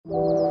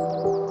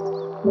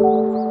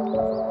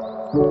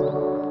What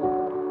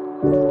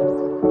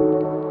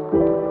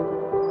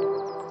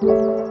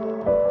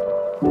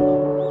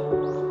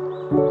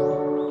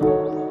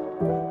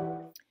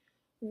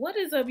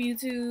is up,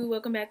 YouTube?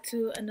 Welcome back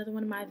to another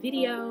one of my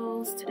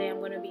videos. Today I'm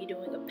going to be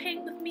doing a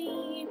paint with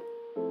me.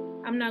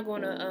 I'm not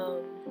going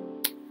to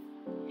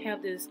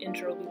have this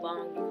intro be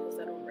long because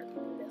I don't really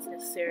think that's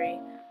necessary.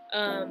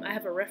 I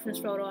have a reference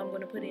photo I'm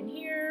going to put in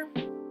here,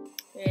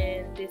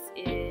 and this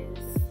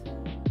is,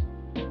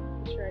 make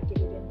sure I get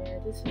it in there.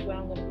 This is what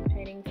I'm going to be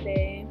painting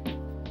today.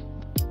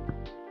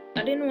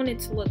 I didn't want it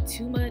to look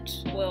too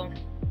much. Well,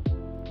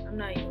 I'm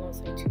not even going to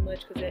say too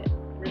much because it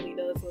really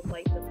does look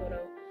like the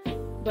photo.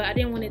 But I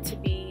didn't want it to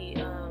be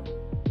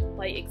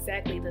like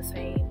exactly the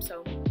same,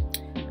 so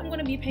I'm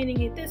gonna be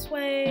painting it this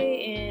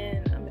way,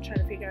 and I'm gonna try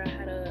to figure out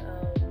how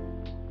to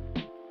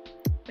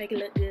make it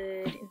look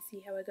good and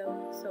see how it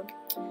goes. So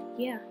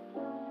yeah,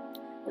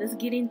 let's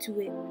get into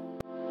it.